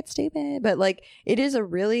 whatever, it's stupid. But like, it is a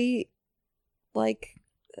really, like,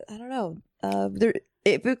 I don't know.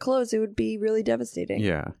 If it closed, it would be really devastating.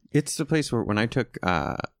 Yeah. It's the place where when I took,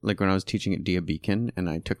 like when I was teaching at Dia Beacon and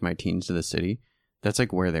I took my teens to the city, that's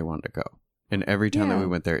like where they wanted to go. And every time that we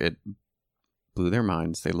went there, it blew their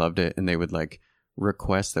minds. They loved it. And they would like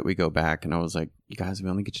request that we go back. And I was like, you guys, we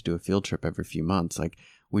only get to do a field trip every few months. Like,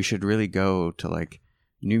 we should really go to like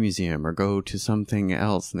New Museum or go to something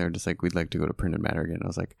else. And they're just like, we'd like to go to Printed Matter again. I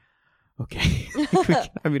was like, okay.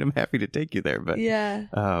 I mean, I'm happy to take you there, but yeah.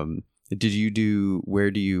 Did you do,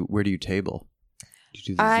 where do you table? Did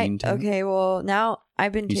you do the zine table? Okay, well, now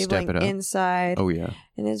I've been You step tabling it up? inside. Oh yeah.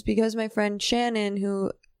 And it's because my friend Shannon,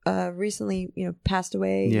 who recently, passed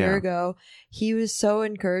away a year ago, he was so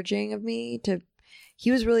encouraging of me to,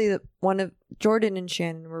 he was really one of, Jordan and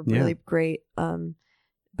Shannon were really great.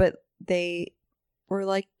 But they were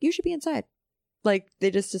like, you should be inside. Like,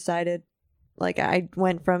 they just decided, like, I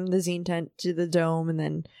went from the zine tent to the dome and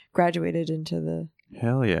then graduated into the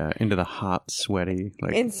Hell yeah. Into the hot, sweaty,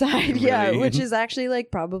 like inside. Yeah, which is actually like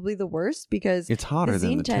probably the worst because it's hotter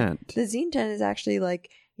than the tent. The zine tent is actually like,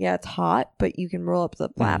 yeah, it's hot, but you can roll up the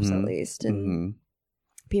flaps at least. And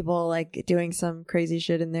people like doing some crazy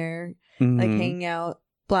shit in there, like hanging out,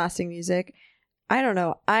 blasting music. I don't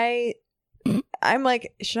know. I'm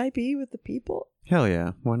like, should I be with the people? Hell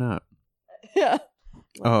yeah. Why not? Yeah.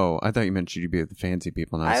 Oh, I thought you meant should you be with the fancy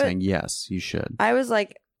people. And I was saying, yes, you should. I was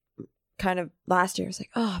like, kind of last year, I was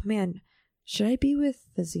like, oh man, should I be with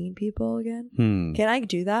the zine people again? Can I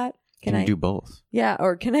do that? Can I do both? Yeah,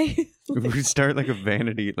 or can I we start like a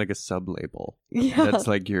vanity, like a sub label. Yeah, that's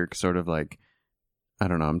like your sort of like, I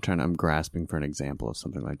don't know, I'm grasping for an example of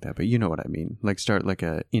something like that, but you know what I mean. Like start like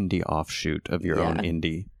a indie offshoot of your own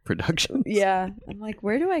indie production. Yeah, I'm like,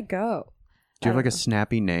 where do I go? Do you have like a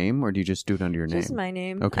snappy name, or do you just do it under your name? Just my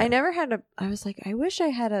name. Okay. I never had I was like, I wish I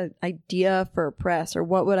had an idea for a press, or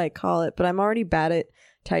what would I call it? But I'm already bad at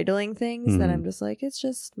titling things that I'm just like, it's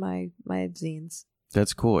just my zines.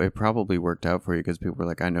 That's cool. It probably worked out for you because people were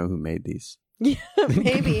like, I know who made these. Yeah,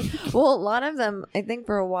 maybe. Well, a lot of them, I think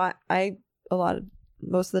for a while,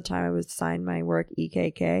 most of the time I would sign my work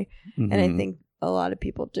EKK. And I think a lot of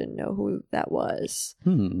people didn't know who that was.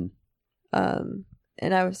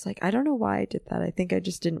 And I was like, I don't know why I did that. I think I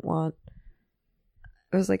just didn't want.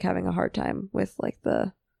 I was like having a hard time with like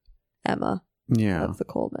the Emma of the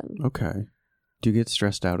Coleman. Okay. Do you get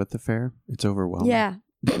stressed out at the fair? It's overwhelming. Yeah.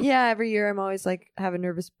 Yeah. Every year I'm always like have a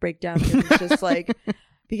nervous breakdown. It's just like,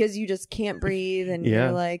 because you just can't breathe. And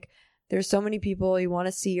you're like, there's so many people you want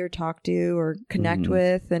to see or talk to or connect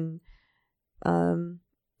with. And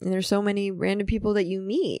there's so many random people that you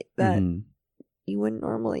meet that you wouldn't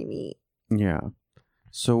normally meet. Yeah.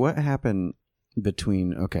 So what happened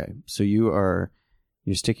between, so you're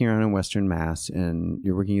sticking around in Western Mass and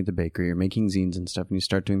you're working at the bakery, you're making zines and stuff, and you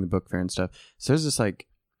start doing the book fair and stuff. So there's this like,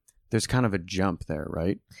 there's kind of a jump there,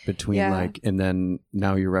 right? Between like, and then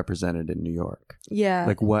now you're represented in New York. Yeah.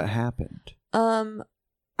 Like what happened?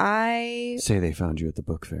 I say they found you at the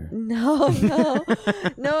book fair. No,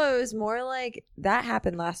 it was more like that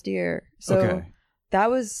happened last year. So that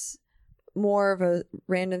was more of a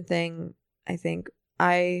random thing, I think.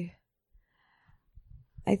 I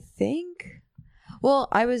think, well,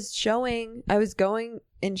 I was going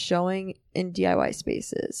and showing in DIY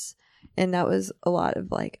spaces, and that was a lot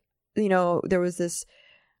of like, there was this,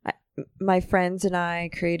 my friends and I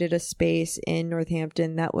created a space in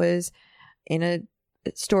Northampton that was in a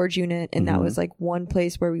storage unit, and that was like one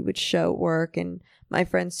place where we would show work, and my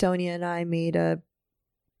friend Sonia and I made a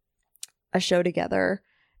show together,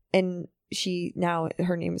 and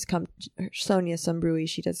her name is Sonia Sumbrui.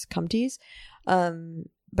 She does Cumties.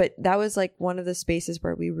 But that was like one of the spaces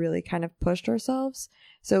where we really kind of pushed ourselves.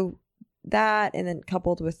 So that, and then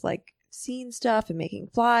coupled with like seeing stuff and making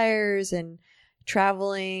flyers and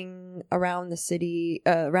traveling around the city,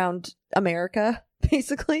 around America,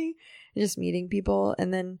 basically, and just meeting people.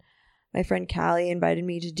 And then my friend Callie invited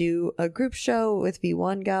me to do a group show with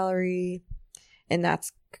V1 Gallery, and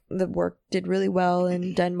the work did really well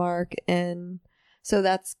in Denmark. And so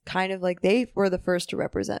that's kind of like, they were the first to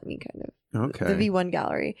represent me, kind of. Okay. The V1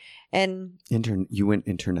 Gallery. And you went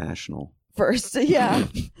international first. Yeah.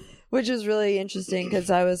 Which is really interesting because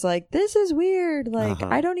I was like, this is weird. Like,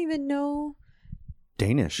 I don't even know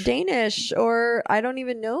Danish, or I don't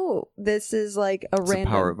even know this is like it's random. The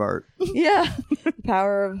power of art. Yeah. The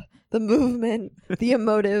power of the movement, the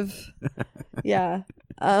emotive. Yeah.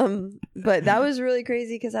 But that was really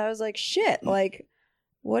crazy because I was like, shit, like,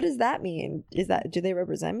 what does that mean? Do they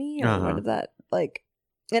represent me? Or what is that? Like,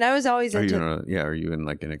 And I was always Are you into. are you in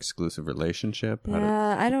like an exclusive relationship?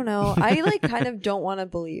 Yeah, I don't know. I like kind of don't want to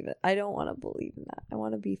believe it. I don't want to believe in that. I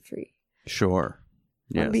want to be free. Sure.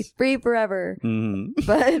 I want to be free forever. Mm-hmm.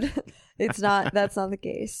 But it's not. That's not the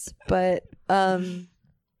case. But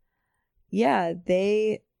yeah,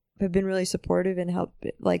 they have been really supportive and helped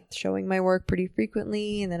like showing my work pretty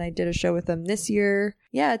frequently. And then I did a show with them this year.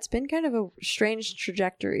 Yeah, it's been kind of a strange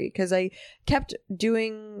trajectory because I kept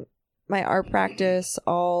doing my art practice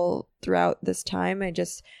all throughout this time. I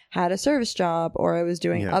just had a service job or I was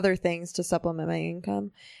doing other things to supplement my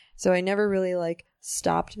income. So I never really like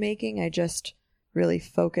stopped making. I just really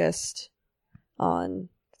focused on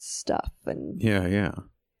stuff and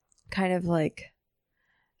kind of like,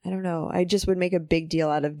 I don't know. I just would make a big deal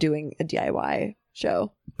out of doing a DIY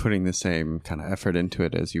show. Putting the same kind of effort into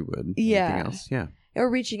it as you would anything else. Yeah. Or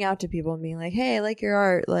reaching out to people and being like, hey, I like your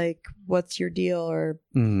art. Like, what's your deal? Or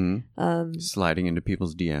sliding into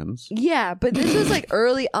people's DMs. Yeah, but this was like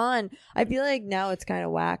early on. I feel like now it's kind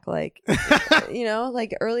of whack. Like, you know,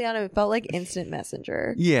 like early on it felt like instant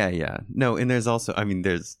messenger. Yeah. No, and there's also, I mean,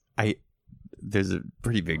 there's a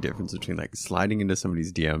pretty big difference between like sliding into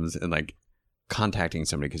somebody's DMs and like contacting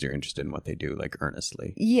somebody because you're interested in what they do, like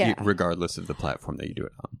earnestly. Yeah. Regardless of the platform that you do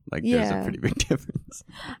it on. Like, there's a pretty big difference.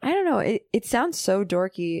 I don't know. It sounds so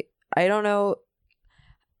dorky. I don't know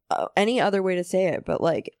any other way to say it, but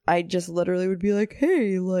like, I just literally would be like,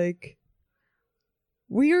 hey, like,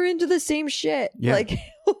 we are into the same shit. Yeah. Like,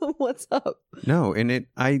 what's up? No, and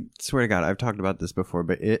I swear to God, I've talked about this before,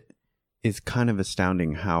 but it is kind of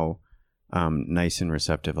astounding how nice and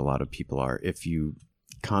receptive a lot of people are. If you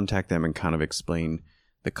contact them and kind of explain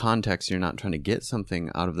the context, you're not trying to get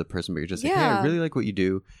something out of the person, but you're just like, hey, I really like what you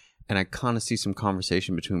do, and I kind of see some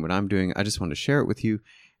conversation between what I'm doing. I just want to share it with you,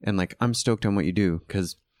 and like, I'm stoked on what you do,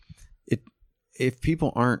 because if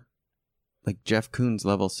people aren't like Jeff Koons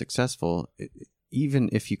level successful, even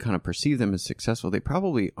if you kind of perceive them as successful, they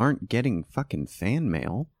probably aren't getting fucking fan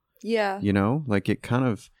mail. Yeah. You know, like, it kind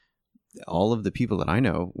of, all of the people that I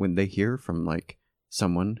know, when they hear from like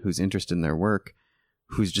someone who's interested in their work,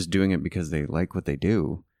 who's just doing it because they like what they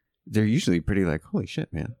do, they're usually pretty like, holy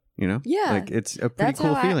shit, man. You know? Yeah. Like, it's a pretty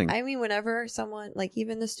cool feeling. I mean, whenever someone, like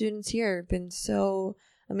even the students here have been so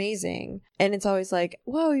amazing. And it's always like,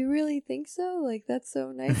 whoa, you really think so? Like, that's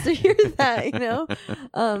so nice to hear that, you know?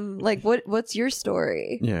 Like, what's your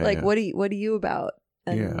story? Yeah. Like, what are you about?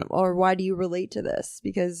 And, or why do you relate to this?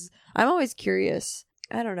 Because I'm always curious.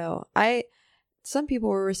 I don't know. Some people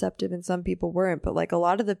were receptive and some people weren't, but like a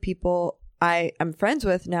lot of the people I'm friends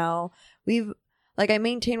with now, I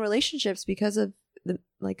maintain relationships because of the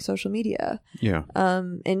like social media. Yeah.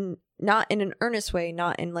 And not in an earnest way,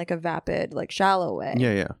 not in like a vapid, like shallow way.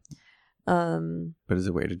 Yeah. But as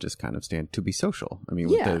a way to just kind of to be social. I mean,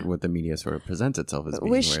 what the media sort of presents itself as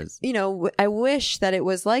being. You know, I wish that it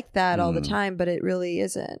was like that all the time, but it really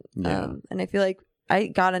isn't. Yeah. And I feel like I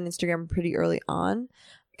got on Instagram pretty early on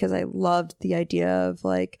because I loved the idea of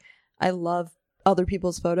like, I love other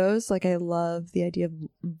people's photos. Like, I love the idea of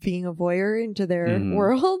being a voyeur into their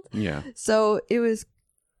world. Yeah. So it was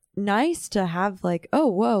nice to have like, oh,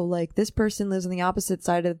 whoa, like this person lives on the opposite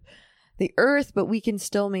side of the earth, but we can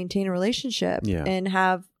still maintain a relationship and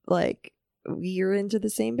have like, we're into the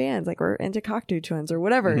same bands, like we're into Cocteau Twins or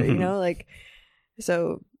whatever, you know, like,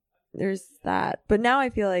 so there's that. But now I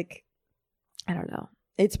feel like, I don't know,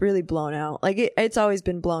 it's really blown out. Like it's always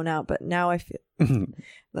been blown out, but now I feel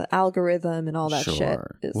the algorithm and all that shit.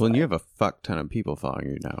 Is well, and you have a fuck ton of people following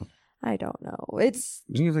you now. I don't know.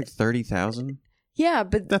 You have like 30,000. Yeah,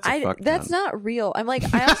 but that's not real. I'm like,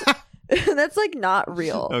 I also that's like not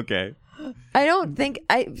real. Okay. I don't think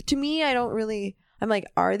to me, I don't really, I'm like,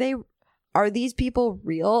 are these people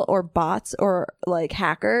real or bots or like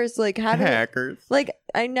hackers? Like hackers? Like,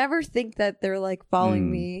 I never think that they're like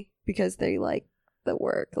following me because they like the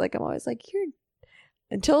work. Like, I'm always like,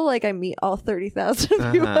 until like I meet all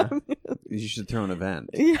 30,000 people. You should throw an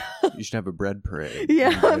event. Yeah. You should have a bread parade. Yeah,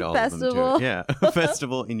 a festival. Yeah, a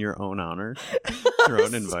festival in your own honor. Your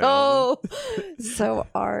own invite. So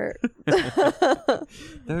art. That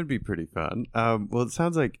would be pretty fun. Well, it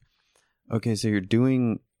sounds like, okay, so you're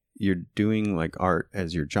doing like art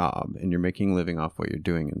as your job and you're making a living off what you're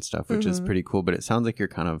doing and stuff, which is pretty cool. But it sounds like you're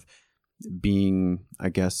kind of being, I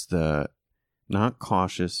guess, not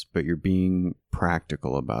cautious, but you're being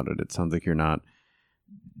practical about it. It sounds like you're not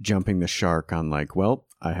jumping the shark on like, well,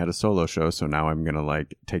 I had a solo show, so now I'm going to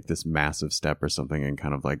like take this massive step or something and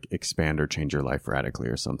kind of like expand or change your life radically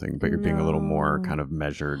or something. But you're being a little more kind of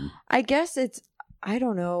measured. I guess I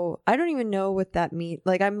don't know. I don't even know what that means.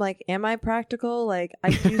 Like, I'm like, am I practical? Like,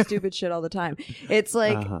 I do stupid shit all the time. It's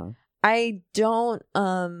like, I don't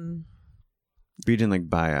But you didn't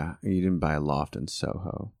buy a loft in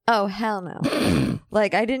Soho. oh hell no.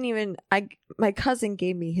 Like I didn't even my cousin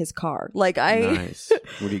gave me his car. Like Nice.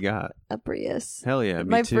 What do you got? a Prius. Hell yeah, me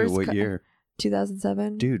My too. first What car- year?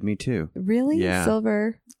 2007. Dude, me too. Really? Yeah.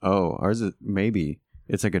 Silver. Oh, ours is maybe.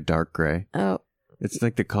 It's like a dark gray. Oh, It's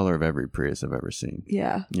like the color of every Prius I've ever seen.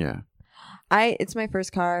 yeah. Yeah. It's my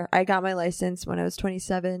first car. I got my license when I was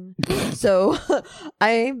 27. So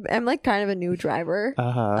I am like kind of a new driver.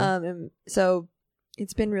 And so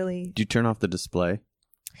it's been really Do you turn off the display?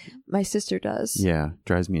 my sister does. Yeah,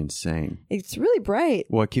 drives me insane. It's really bright.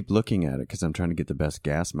 Well, I keep looking at it because I'm trying to get the best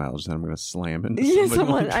gas mileage. Then I'm going to slam into Yeah, somebody.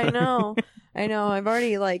 someone I know. I know. I've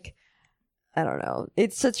already like I don't know.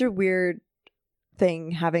 It's such a weird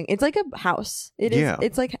thing having it's like a house. It is Yeah.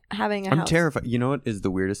 it's like having a I'm house. terrified. You know what is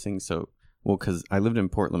the weirdest thing? So, well, because I lived in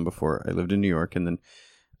Portland before. I lived in New York, and then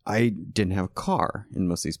I didn't have a car in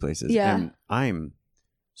most of these places. Yeah. And I'm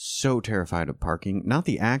so terrified of parking. Not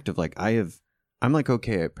the act of like, I'm like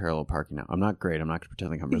okay at parallel parking now. I'm not great. I'm not going to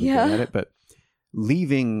pretend like I'm really Yeah. good at it. But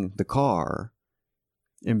leaving the car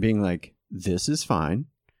and being like, this is fine.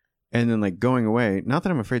 And then like going away, not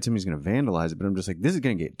that I'm afraid somebody's going to vandalize it, but I'm just like, this is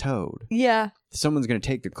going to get towed. Yeah. Someone's going to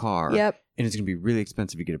take the car. Yep. And it's going to be really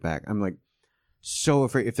expensive to get it back. I'm like so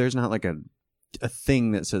afraid if there's not like a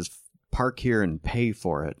thing that says park here and pay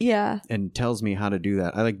for it Yeah. and tells me how to do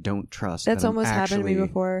that. I like don't trust That's that I'm almost happened to me actually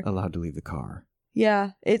before. allowed to leave the car.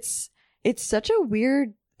 Yeah. It's such a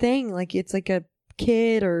weird thing. Like it's like a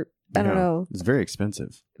kid or I don't Yeah. know. It's very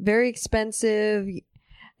expensive. Very expensive.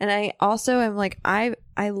 And I also am like I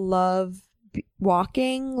love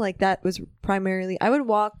walking. Like that was primarily I would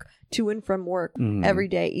walk to and from work Mhm. every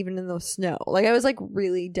day, even in the snow. Like I was like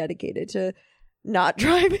really dedicated to not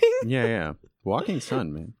driving. Yeah. Walking's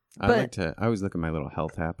fun, man. But- I always look at my little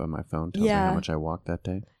health app on my phone, tells me Yeah. how much I walked that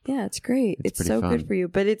day. Yeah, it's great. It's It's pretty so fun. good for you.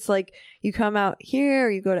 But it's like you come out here,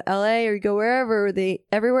 or you go to LA, or you go wherever.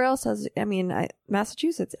 Everywhere else has. I mean,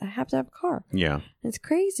 Massachusetts. I have to have a car. Yeah. It's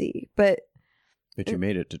crazy, but But you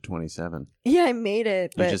made it to 27. yeah, I made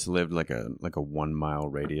it. But You just lived like a 1 mile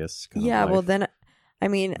radius. Kind yeah, of life. well then, I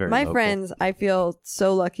mean, Very my local. friends. I feel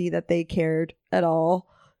so lucky that they cared at all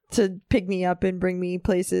to pick me up and bring me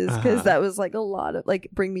places because Uh-huh. that was like a lot of like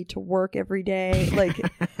bring me to work every day, like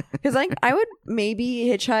because like I would maybe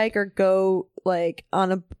hitchhike or go like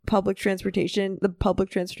on a public transportation. The public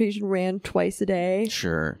transportation ran twice a day.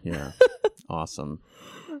 Sure. Yeah. Awesome.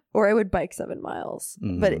 Or I would bike 7 miles.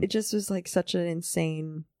 But Mhm. it just was like such an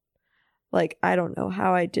insane, like, I don't know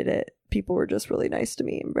how I did it. People were just really nice to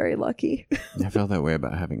me. I'm very lucky. I felt that way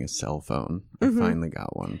about having a cell phone. Mhm. I finally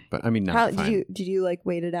got one. But I mean, not How fine. did you like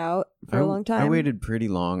wait it out for a long time? I waited pretty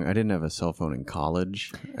long. I didn't have a cell phone in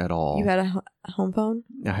college at all. You had a home phone?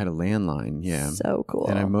 I had a landline, yeah. So cool.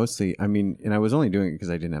 And I was only doing it because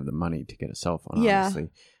I didn't have the money to get a cell phone, Yeah. honestly.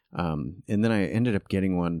 And then I ended up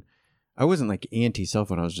getting one. I wasn't like anti-cell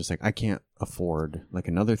phone. I was just like, I can't afford like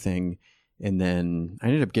another thing. And then I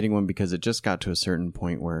ended up getting one because it just got to a certain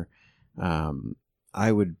point where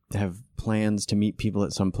I would have plans to meet people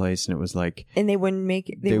at some place, and it was like and they wouldn't make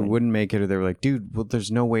it. they wouldn't make it, or they were like, dude, well,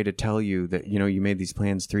 there's no way to tell you that, you know, you made these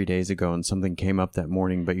plans 3 days ago and something came up that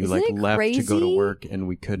morning, but you Isn't like it left to go to crazy? work and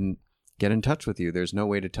we couldn't get in touch with you. There's no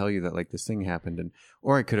way to tell you that like this thing happened, and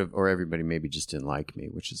or I could have, or everybody maybe just didn't like me,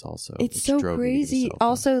 which is also It's which so drove me to get a crazy. cell phone.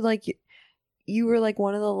 Also, like, you were like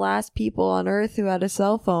one of the last people on earth who had a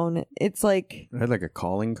cell phone. It's like, I had like a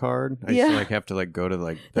calling card. I used Yeah. to like have to like go to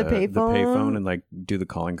like The the payphone. payphone and like do the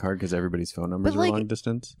calling card because everybody's phone numbers But, were like, long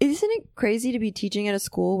distance. isn't it crazy to be teaching at a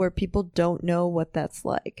school where people don't know what that's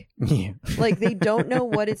like? Yeah. Like, they don't know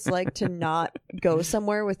what it's like to not go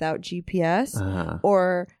somewhere without GPS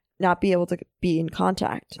or not be able to be in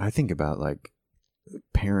contact. I think about like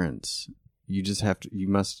parents. You just have to. You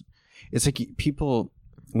must. It's like people.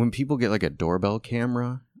 When people get like a doorbell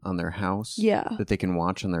camera on their house, Yeah. that they can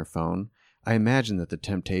watch on their phone. I imagine that the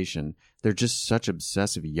temptation. They're just such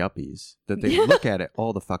obsessive yuppies that they Yeah. look at it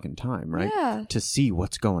all the fucking time, right? Yeah. To see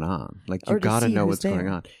what's going on. Like you Or to got to see know who's what's going there.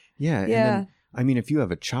 on. Yeah. Yeah. And then, I mean, if you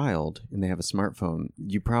have a child and they have a smartphone,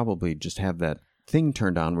 you probably just have that thing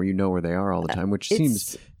turned on where you know where they are all the time, which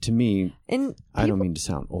seems to me, and I don't mean to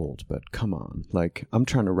sound old, but come on. Like, I'm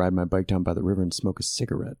trying to ride my bike down by the river and smoke a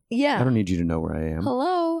cigarette. Yeah. I don't need you to know where I am.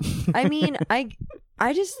 Hello. I mean,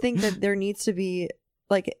 I just think that there needs to be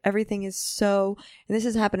like everything is so, and this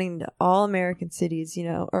is happening to all American cities, you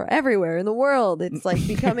know, or everywhere in the world. It's like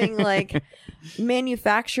becoming like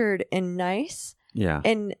manufactured and nice. Yeah.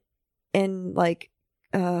 And like,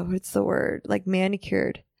 what's the word? Like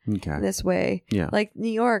manicured Okay. this way. Yeah. Like New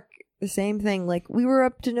York the same thing. Like we were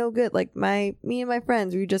up to no good. Like me and my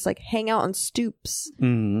friends, we would just like hang out on stoops,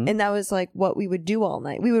 Mhm. and that was like what we would do all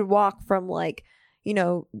night. We would walk from like, you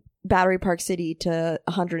know, Battery Park City to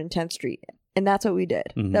 110th Street, and that's what we did.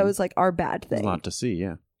 Mhm. That was like our bad There's thing. a lot to see,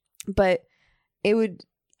 yeah. But it would,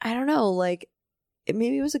 I don't know, like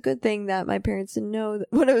maybe it was a good thing that my parents didn't know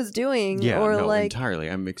what I was doing, Yeah, or no, like, entirely.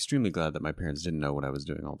 I'm extremely glad that my parents didn't know what I was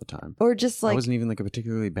doing all the time. or just I like, wasn't even like a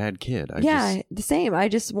particularly bad kid. the same. I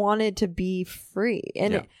just wanted to be free,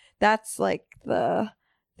 and Yeah. that's like the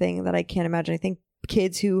thing that I can't imagine. I think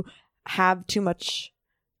kids who have too much,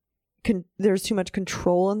 there's too much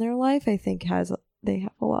control in their life, I think they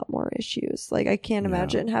have a lot more issues. Like I can't Yeah.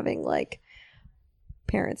 imagine having like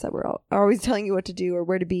parents that were always telling you what to do or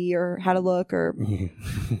where to be or how to look or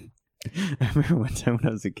I remember one time when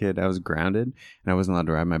I was a kid, I was grounded and I wasn't allowed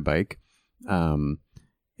to ride my bike.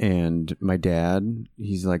 And my dad,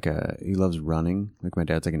 he loves running. Like my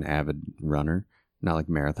dad's like an avid runner, not like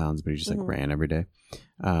marathons, but he just like ran every day.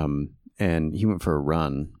 And he went for a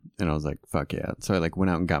run and I was like, fuck yeah. So I like went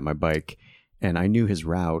out and got my bike and I knew his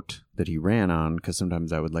route that he ran on because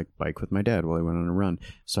sometimes I would like bike with my dad while he went on a run.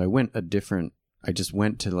 So I just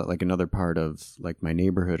went to like another part of like my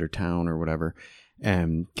neighborhood or town or whatever.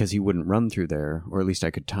 Because he wouldn't run through there, or at least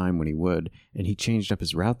I could time when he would. And he changed up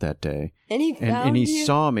his route that day. and he found And he you?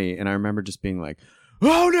 saw me, and I remember just being like,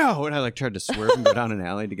 oh no! And I like tried to swerve and go down an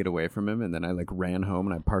alley to get away from him. And then I like ran home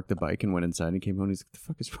and I parked the bike and went inside and he came home and he's like, the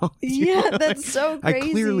fuck is wrong with you? Yeah, that's so I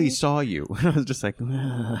crazy. clearly saw you. And I was just like,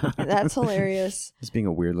 That's hilarious. Just being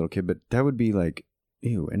a weird little kid. But that would be like,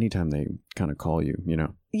 ew, anytime they kind of call you, you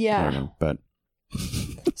know? I Yeah. don't know. But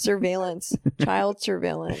Surveillance. Child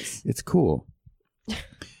surveillance. it's cool.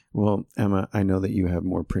 Well, Emma, I know that you have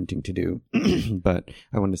more printing to do, but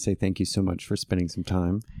I want to say thank you so much for spending some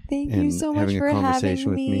time. Thank you and so much having for a conversation having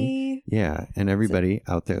with me. Yeah, and everybody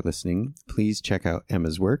out there listening, please check out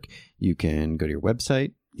Emma's work. You can go to your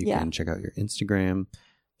website. You Yeah. can check out your Instagram.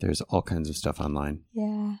 There's all kinds of stuff online.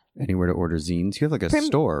 Yeah. Anywhere to order zines. You have like a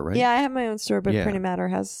store, right? Yeah, I have my own store, but Yeah. Print and Matter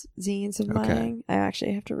has zines of Okay. mine. I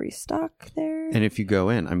actually have to restock there. And if you go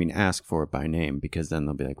in, I mean, ask for it by name because then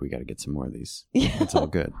they'll be like, we got to get some more of these. Yeah. It's all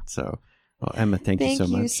good. So, well, Emma, thank you so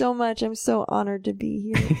much. so much. I'm so honored to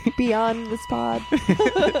be here, be on this pod.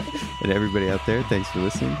 And everybody out there, thanks for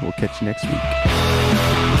listening. We'll catch you next week.